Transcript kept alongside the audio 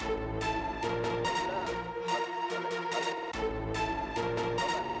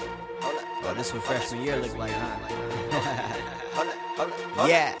So this what freshman year look like, huh?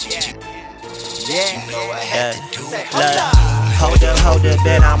 Yeah. Hold up,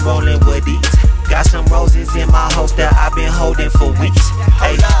 that I'm rolling with these. Got some roses in my holster I've been holding for weeks.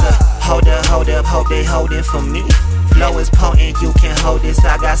 Hey, hold up, hope they holding for me. Flow is potent, you can hold this,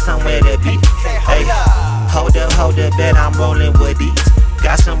 I got somewhere to be. Hey, hold up, that I'm rolling with these.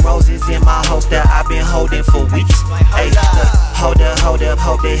 Got some roses in my holster I've been holding for weeks. Hey, hold up,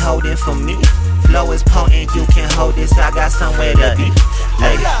 hope they holding for me. Flow is potent, you can hold this, I got somewhere to be.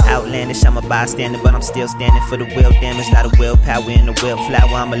 Hey, outlandish, I'm a bystander, but I'm still standing for the will damage. Lot of willpower in the will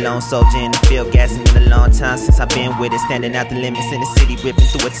flower. I'm a lone soldier in the field, gassing in a long time since I've been with it. Standing out the limits in the city, ripping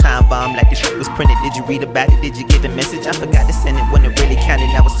through a time bomb like the shit was printed. Did you read about it? Did you get the message? I forgot to send it when it really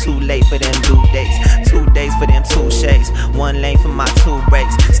counted. Now it's too late for them due dates. 2 days for them 2 shades. 1 lane for my 2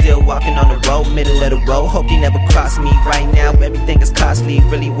 brakes. Still walking on the road, middle of the road. Hope you never cross me. Right now everything is costly.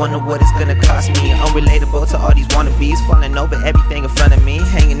 Really wonder what it's gonna cost me. Unrelatable to all these wannabes, falling over everything in front of me.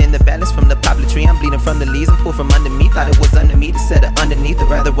 Hanging in the balance from the poplar tree. I'm bleeding from the leaves and pulled from under me. Thought it was under me to set it underneath. I'd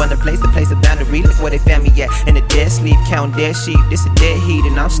rather run the place a boundary. Look where they found me at, in a dead sleep, counting dead sheep. This a dead heat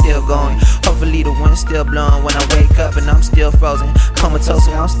and I'm still going. Hopefully the wind's still blowing when I wake up and I'm still frozen. Comatose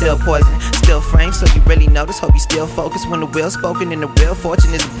so I'm still poison. Still framed so you really notice. Hope you still focus when the will's spoken. And the real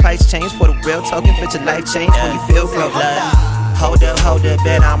fortune is a price change for the real token. But your life change when you feel broken. Hold up,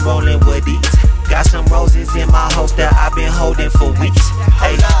 that I'm rolling with these. Got some roses in my holster I've been holding for weeks.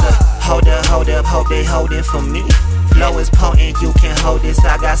 Hey, hold up, hope they holding for me. Flow is potent, you can hold this,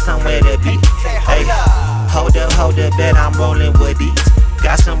 I got somewhere to be. Hey, hold up, that I'm rolling with these.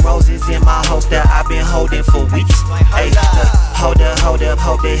 Got some roses in my holster I've been holding for weeks. Hey, hold up,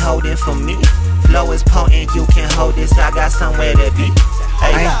 hope they holding for me. Flow is potent, you can hold this, I got somewhere to be.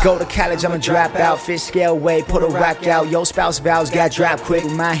 I ain't go to college, I'm a dropout. Fish scale away, put a rack out. Yo, spouse vows got dropped quick.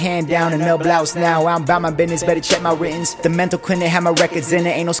 With my hand down and no blouse now. I'm about my business, better check my writtens. The mental clinic have my records in it.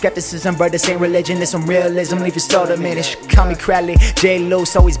 Ain't no skepticism, but this ain't religion. It's some realism, leave your soul diminished. Call me Crowley, J.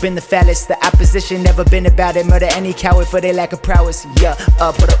 Loose, always been the fattest. The opposition never been about it. Murder any coward for their lack of prowess. Yeah,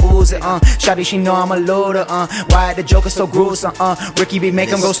 put a ooze it, Shawty, she know I'm a loader, Why the Joker so gruesome, Rickie B make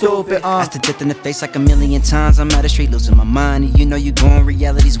him go stupid, I stood death in the face like a million times. I'm out of street losing my mind. And you know you going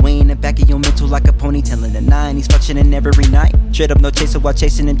reality's way in the back of your mental like a ponytail in the 90s. Functioning every night. Straight up no chaser while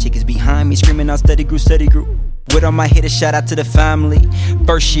chasing them chickens behind me. Screaming out steady grew. With all my hitters, shout out to the family.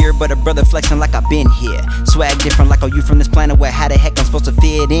 First year, but a brother flexing like I've been here. Swag different like, oh, you from this planet where how the heck I'm supposed to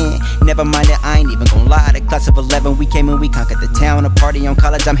fit in? Never mind that, I ain't even gon' lie. The class of 11, we came and we conquered the town. A party on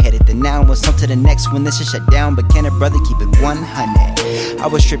college, I'm headed to now. What's on to the next when this is shut down? But can a brother keep it 100? I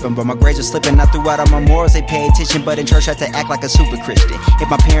was tripping, but my grades were slipping. I threw out all my morals, they pay attention. But in church, I had to act like a super Christian. If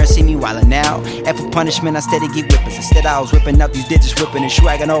my parents see me wildin' now, and for punishment, I steady get whippings. Instead, I was whipping out these digits, whipping and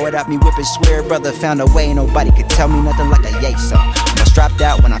swagging all without me whipping. Swear, brother found a way, nobody could tell me nothing like a yay song. I was dropped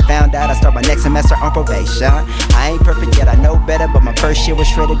out when I found out I start my next semester on probation. I ain't perfect yet, I know better, but my first year was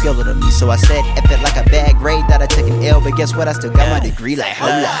straight a killer to me. So I said F it like a bad grade that I took an L, but guess what? I still got my degree like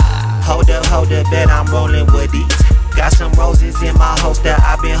hold up. Hold up, that I'm rolling with these. Got some roses in my holster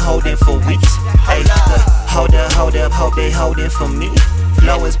I've been holding for weeks. Hey, hold up, hope they holding for me.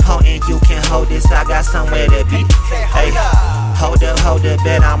 Flow is potent, you can hold this, I got somewhere to be. Hey, hold up,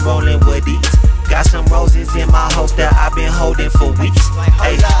 that I'm rolling with these. Got some roses in my holster I've been holding for weeks.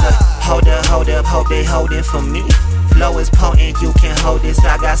 Hey, hold up, hope they holding for me. Flow is potent, you can hold this,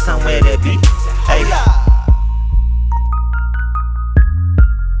 I got somewhere to be. Hey.